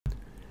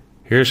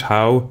Here's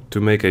how to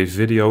make a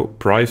video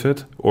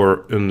private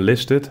or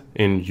unlisted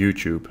in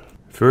YouTube.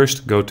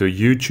 First, go to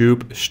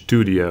YouTube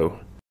Studio.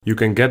 You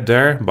can get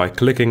there by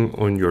clicking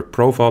on your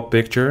profile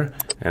picture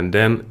and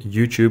then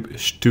YouTube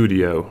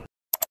Studio.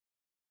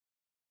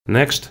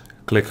 Next,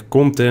 click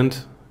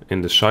Content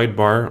in the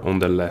sidebar on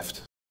the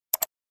left.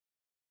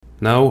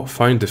 Now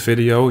find the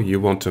video you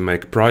want to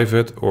make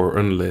private or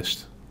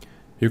unlist.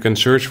 You can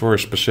search for a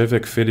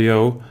specific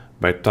video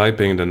by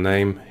typing the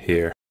name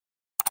here.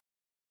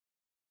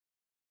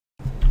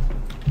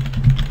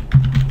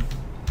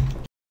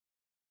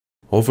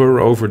 Hover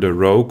over the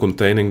row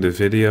containing the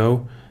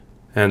video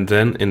and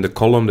then in the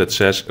column that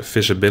says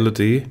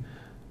Visibility,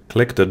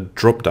 click the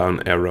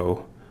drop-down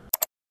arrow.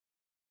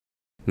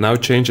 Now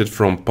change it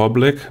from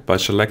public by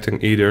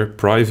selecting either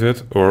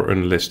private or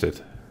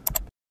unlisted.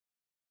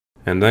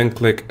 And then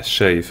click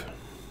Save.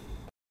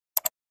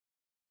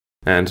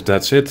 And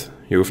that's it.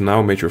 You've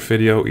now made your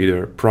video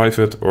either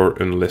private or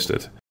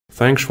unlisted.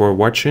 Thanks for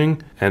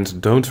watching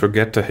and don't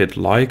forget to hit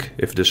like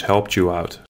if this helped you out.